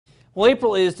Well,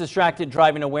 April is Distracted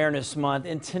Driving Awareness Month,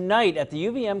 and tonight at the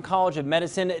UVM College of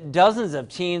Medicine, dozens of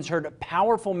teens heard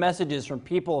powerful messages from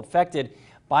people affected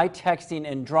by texting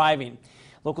and driving.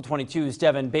 Local 22's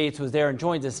Devin Bates was there and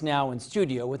joins us now in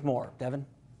studio with more. Devin?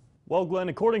 Well, Glenn,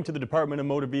 according to the Department of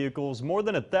Motor Vehicles, more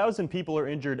than 1,000 people are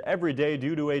injured every day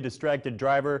due to a distracted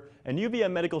driver, and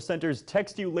UVM Medical Center's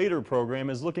Text You Later program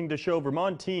is looking to show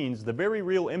Vermont teens the very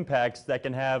real impacts that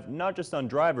can have not just on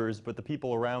drivers, but the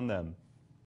people around them.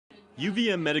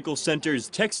 UVM Medical Center's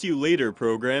Text You Later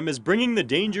program is bringing the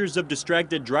dangers of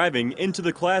distracted driving into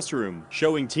the classroom,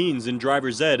 showing teens in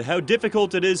driver's ed how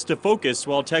difficult it is to focus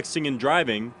while texting and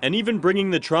driving, and even bringing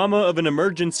the trauma of an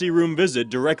emergency room visit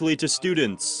directly to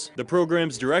students. The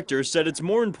program's director said it's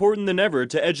more important than ever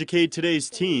to educate today's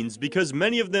teens because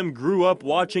many of them grew up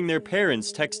watching their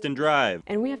parents text and drive.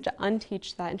 And we have to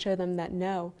unteach that and show them that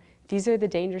no, these are the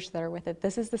dangers that are with it.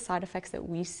 This is the side effects that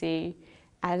we see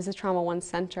as a Trauma One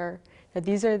center, that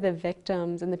these are the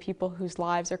victims and the people whose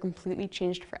lives are completely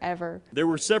changed forever. There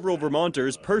were several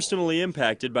Vermonters personally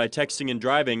impacted by texting and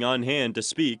driving on hand to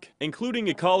speak, including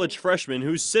a college freshman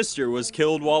whose sister was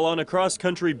killed while on a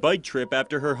cross-country bike trip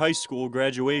after her high school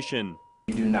graduation.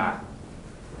 You do not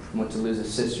want to lose a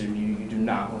sister, you do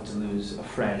not want to lose a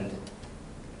friend,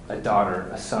 a daughter,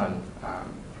 a son,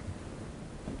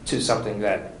 to something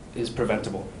that is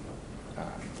preventable.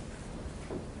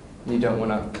 You don't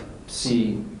want to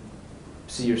see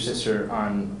your sister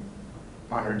on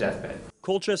her deathbed.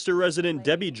 Colchester resident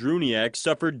Debbie Druniak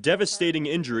suffered devastating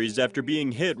injuries after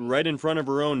being hit right in front of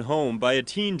her own home by a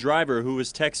teen driver who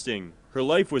was texting. Her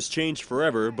life was changed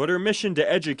forever, but her mission to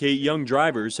educate young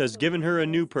drivers has given her a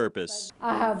new purpose.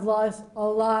 I have lost a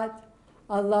lot.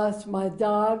 I lost my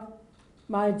dog,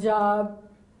 my job,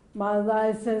 my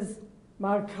license,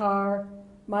 my car,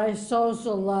 my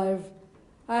social life.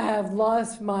 I have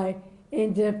lost my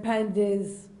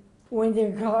independence. When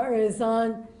the car is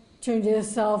on, turn your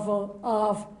cell phone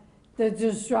off. The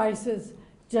distractions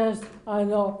just are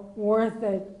not worth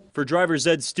it. For driver's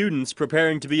ed students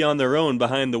preparing to be on their own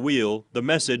behind the wheel, the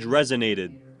message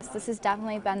resonated. This has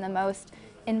definitely been the most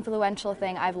influential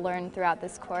thing I've learned throughout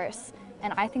this course,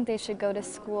 and I think they should go to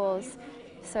schools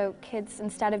so kids,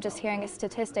 instead of just hearing a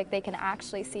statistic, they can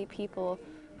actually see people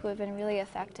who have been really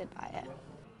affected by it.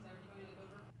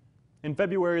 In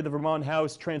February, the Vermont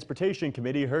House Transportation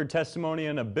Committee heard testimony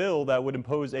on a bill that would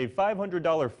impose a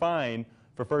 $500 fine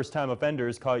for first-time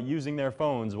offenders caught using their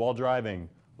phones while driving.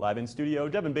 Live in studio,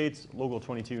 Devin Bates, Local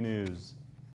 22 News.